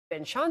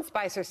And Sean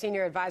Spicer,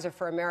 senior advisor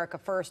for America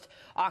First,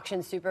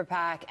 Action Super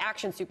PAC,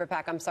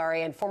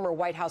 and former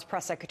White House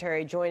press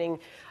secretary, joining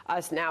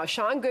us now.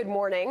 Sean, good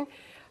morning.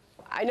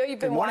 I know you've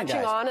been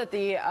watching on at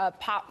the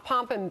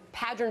pomp and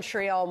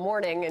pageantry all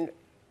morning,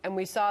 and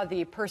we saw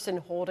the person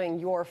holding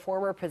your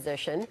former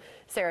position,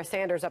 Sarah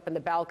Sanders, up in the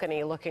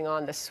balcony looking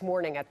on this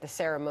morning at the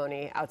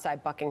ceremony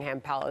outside Buckingham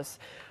Palace.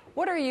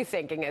 What are you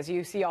thinking as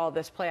you see all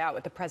this play out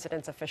with the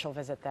president's official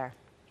visit there?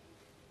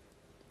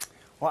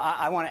 Well,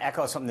 I want to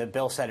echo something that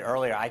Bill said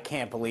earlier. I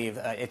can't believe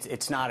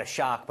it's not a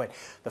shock, but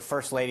the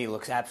First Lady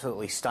looks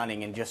absolutely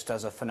stunning and just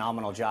does a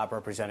phenomenal job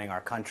representing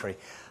our country.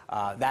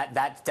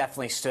 That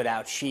definitely stood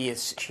out. She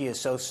is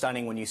so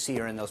stunning when you see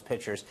her in those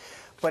pictures.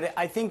 But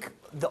I think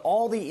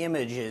all the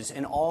images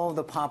and all of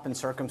the pomp and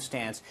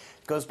circumstance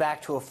goes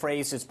back to a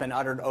phrase that's been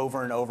uttered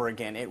over and over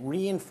again. It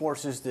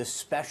reinforces this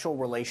special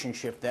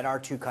relationship that our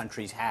two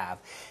countries have.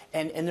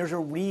 And there's a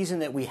reason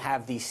that we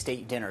have these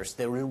state dinners.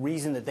 There's a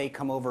reason that they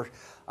come over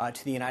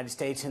to the United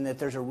States, and that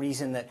there's a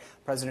reason that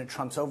President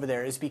Trump's over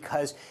there, is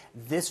because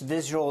this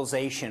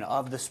visualization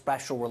of the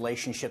special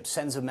relationship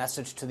sends a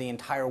message to the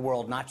entire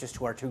world, not just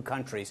to our two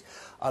countries,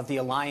 of the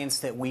alliance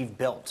that we've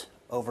built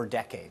over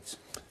decades.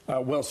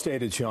 Well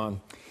stated,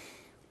 Sean.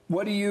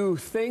 What do you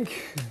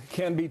think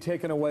can be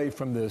taken away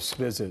from this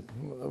visit?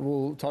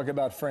 We'll talk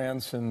about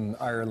France and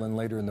Ireland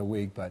later in the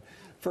week, but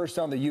first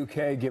on the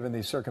UK, given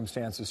the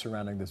circumstances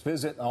surrounding this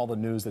visit, all the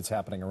news that's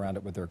happening around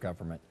it with their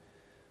government.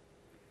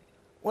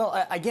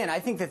 Well, again, I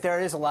think that there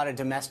is a lot of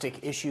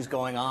domestic issues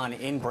going on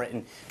in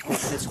Britain.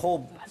 This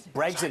whole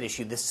Brexit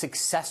issue, the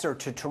successor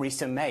to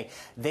Theresa May,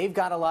 they've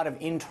got a lot of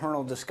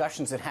internal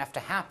discussions that have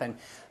to happen.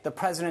 The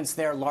president's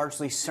there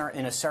largely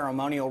in a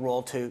ceremonial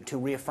role to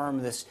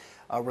reaffirm this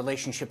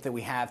relationship that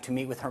we have, to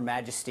meet with Her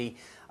Majesty.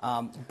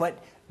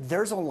 But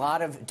there's a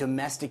lot of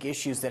domestic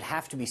issues that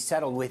have to be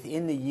settled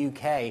within the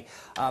UK.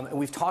 And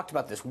we've talked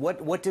about this.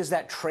 What does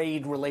that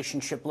trade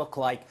relationship look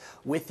like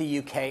with the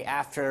UK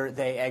after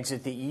they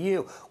exit the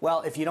EU?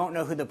 Well, if you don't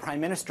know who the Prime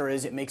Minister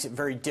is, it makes it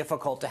very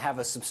difficult to have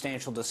a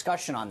substantial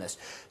discussion on this.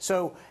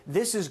 So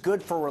this is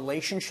good for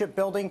relationship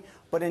building,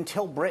 but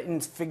until Britain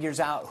figures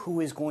out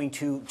who is going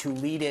to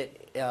lead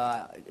it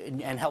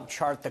and help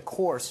chart the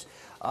course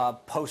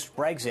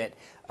post-Brexit,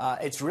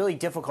 it's really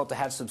difficult to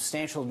have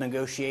substantial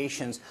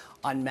negotiations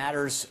on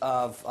matters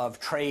of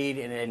trade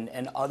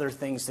and other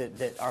things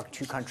that our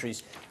two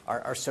countries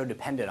are so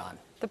dependent on.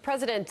 The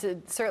president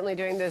certainly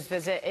doing this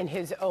visit in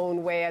his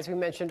own way, as we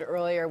mentioned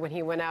earlier, when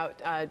he went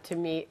out to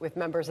meet with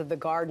members of the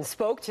Guard and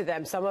spoke to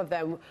them, some of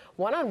them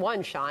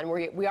one-on-one, Sean.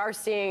 We are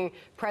seeing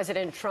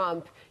President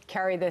Trump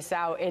carry this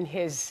out in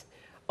his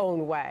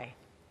own way.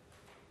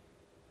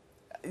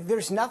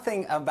 There's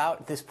nothing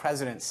about this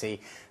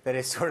presidency that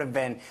has sort of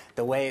been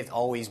the way it's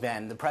always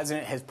been. The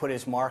president has put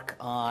his mark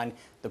on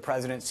the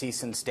presidency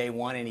since day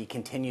one, and he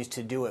continues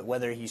to do it,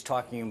 whether he's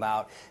talking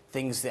about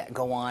things that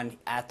go on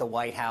at the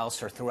White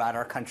House or throughout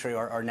our country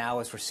or now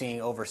as we're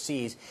seeing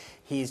overseas.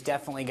 He's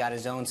definitely got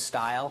his own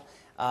style.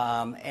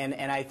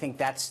 And I think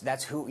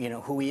that's who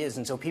he is.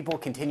 And so people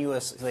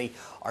continuously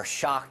are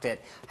shocked at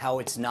how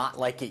it's not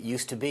like it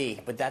used to be.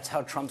 But that's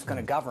how Trump's going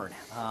to govern.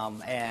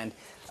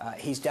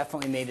 He's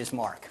definitely made his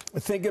mark.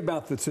 Think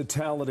about the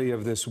totality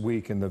of this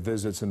week and the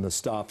visits and the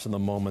stops and the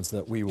moments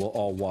that we will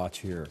all watch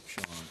here,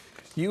 Sean.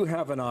 You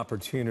have an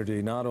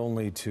opportunity not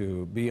only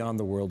to be on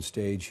the world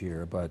stage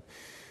here, but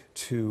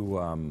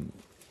to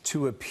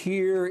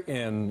appear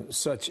in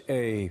such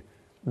a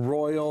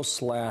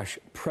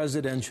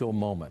royal/presidential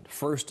moment,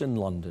 first in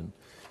London,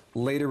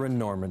 later in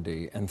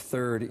Normandy, and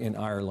third in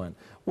Ireland.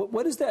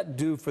 What does that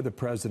do for the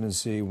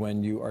presidency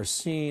when you are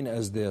seen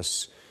as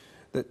this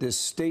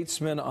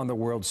statesman on the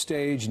world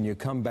stage and you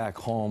come back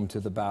home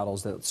to the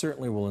battles that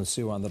certainly will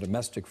ensue on the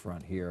domestic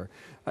front here?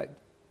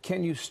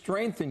 Can you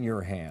strengthen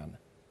your hand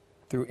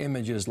through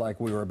images like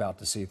we were about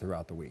to see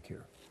throughout the week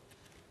here?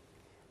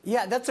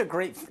 Yeah, that's a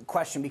great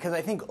question, because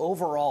I think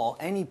overall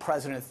any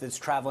president that's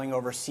traveling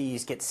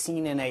overseas gets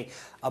seen in a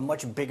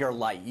much bigger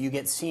light. You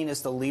get seen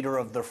as the leader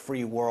of the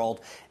free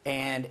world,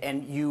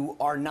 and you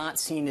are not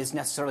seen as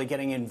necessarily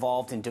getting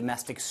involved in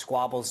domestic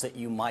squabbles that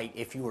you might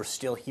if you were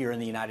still here in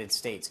the United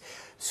States.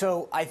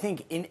 So I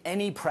think in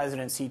any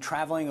presidency,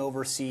 traveling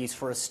overseas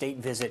for a state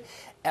visit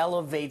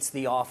elevates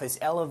the office,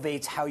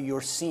 elevates how you're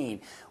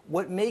seen.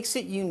 What makes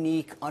it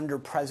unique under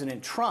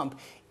President Trump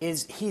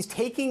is he's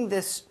taking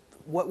this,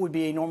 what would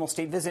be a normal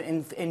state visit,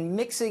 and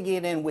mixing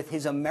it in with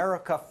his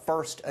America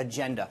First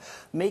agenda,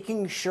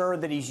 making sure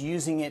that he's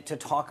using it to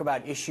talk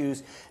about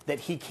issues that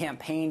he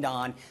campaigned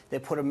on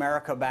that put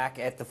America back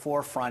at the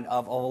forefront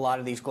of a lot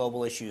of these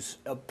global issues,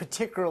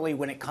 particularly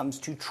when it comes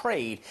to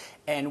trade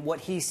and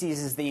what he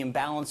sees as the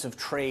imbalance of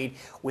trade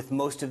with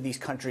most of these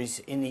countries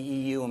in the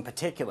EU in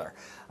particular.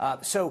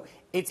 So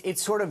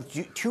it's sort of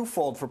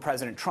twofold for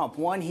President Trump.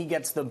 One, he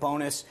gets the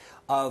bonus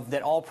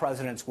that all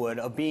presidents would,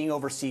 of being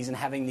overseas and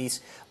having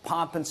these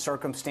pomp and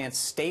circumstance,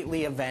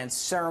 stately events,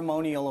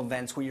 ceremonial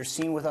events where you're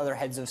seen with other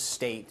heads of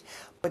state.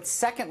 But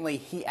secondly,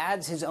 he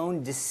adds his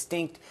own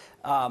distinct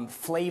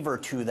flavor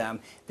to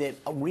them that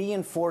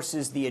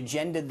reinforces the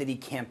agenda that he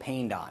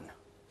campaigned on.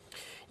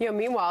 You know,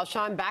 meanwhile,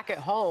 Sean, back at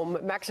home,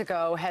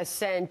 Mexico has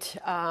sent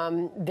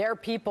their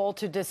people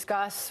to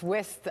discuss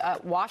with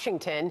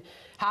Washington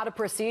how to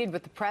proceed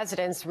with the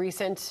president's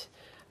recent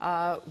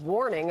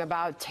warning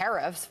about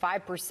tariffs,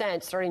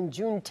 5% starting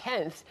June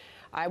 10th.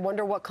 I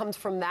wonder what comes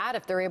from that,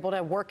 if they're able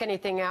to work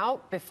anything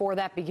out before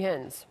that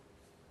begins.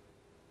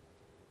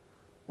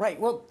 Right.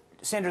 Well,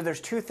 Sandra, there's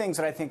two things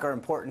that I think are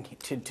important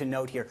to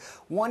note here.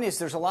 One is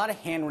there's a lot of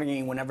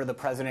hand-wringing whenever the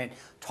president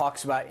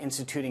talks about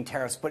instituting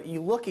tariffs, but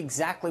you look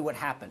exactly what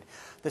happened.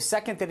 The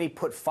second that he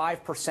put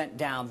 5%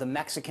 down, the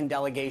Mexican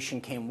delegation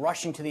came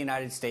rushing to the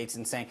United States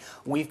and saying,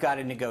 we've got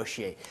to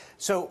negotiate.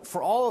 So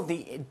for all of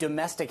the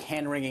domestic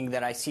hand-wringing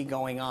that I see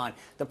going on,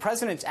 the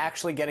president's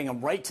actually getting them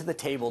right to the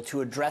table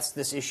to address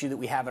this issue that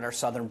we have at our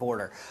southern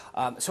border.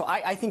 So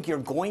I think you're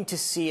going to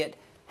see it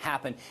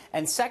happen.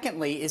 And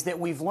secondly is that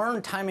we've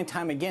learned time and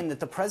time again that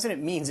the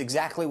president means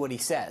exactly what he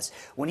says.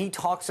 When he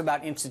talks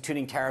about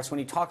instituting tariffs, when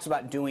he talks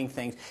about doing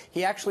things,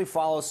 he actually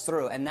follows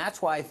through. And that's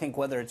why I think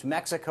whether it's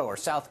Mexico or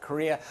South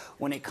Korea,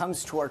 when it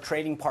comes to our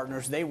trading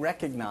partners, they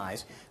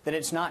recognize that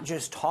it's not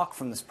just talk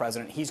from this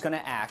president. He's going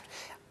to act.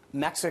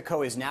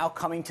 Mexico is now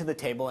coming to the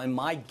table, and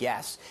my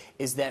guess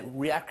is that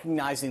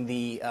recognizing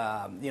they're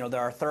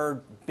our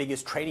third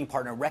biggest trading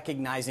partner,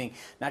 recognizing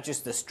not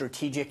just the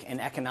strategic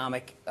and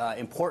economic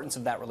importance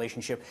of that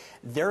relationship,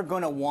 they're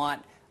going to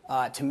want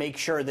to make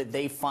sure that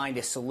they find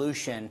a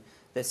solution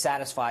that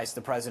satisfies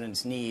the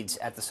president's needs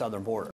at the southern border.